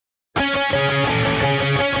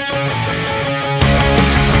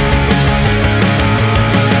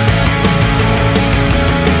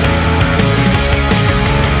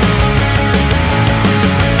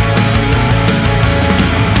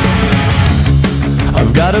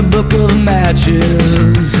I've got a book of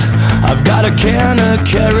matches, I've got a can of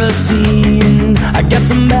kerosene. I got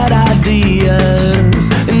some bad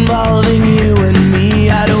ideas involving you and me.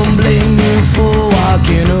 I don't blame you for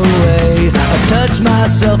walking away. I touch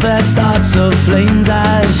myself at thoughts of flames.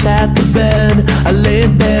 I shat the bed, I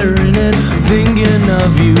laid bare in it, thinking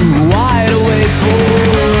of you, wide awake for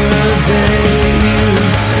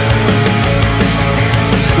days,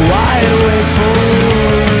 wide awake for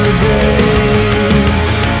days.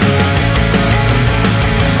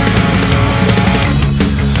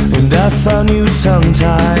 And I found you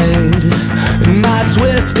tongue-tied in my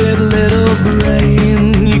twisted little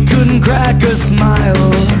brain. You couldn't crack a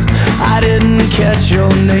smile, I didn't catch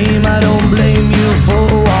your name. I don't blame you for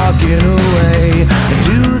walking away. I'd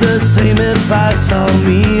do the same if I saw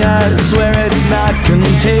me. I swear it's not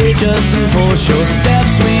contagious, and for short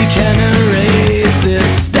steps we can erase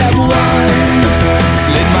this. Step one,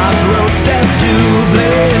 slit my throat. Step two,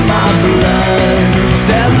 bleed my blood.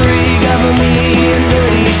 Step three, cover me in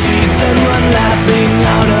dirty sheets and run laughing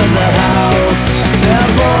out of the house. Step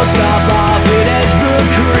four, stop off at Edgebrook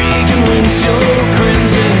Creek and rinse your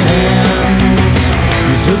crimson hands.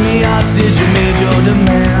 You took me hostage, you made your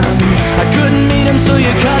demands. I couldn't meet him, so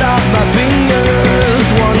you cut off my fingers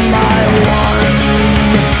one by one,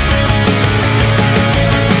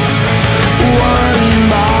 one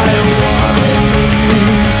by one.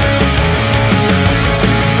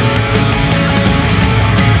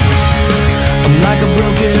 I'm like a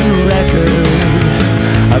broken record,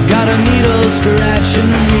 I've got a needle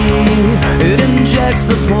scratching me. It injects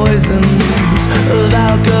the poisons of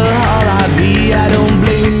alcohol I be. I don't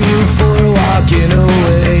blame you for walking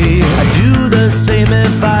away. I'd do the same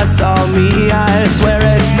if I saw me. I swear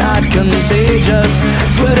it's not contagious,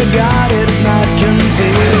 swear to God it's not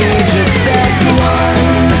contagious. Step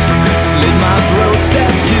one, slit my throat.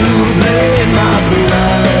 Step two, bleed my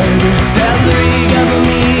blood. Step three, cover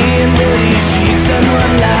me in dirty sheets and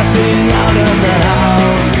run laughing out of the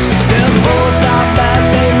house. Step four, stop at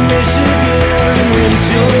Lake Michigan and rinse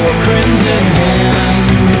your crimson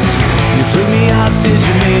hands. You took me hostage,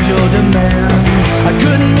 you made your demands. I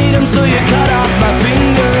couldn't meet him, so you cut off my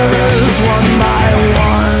finger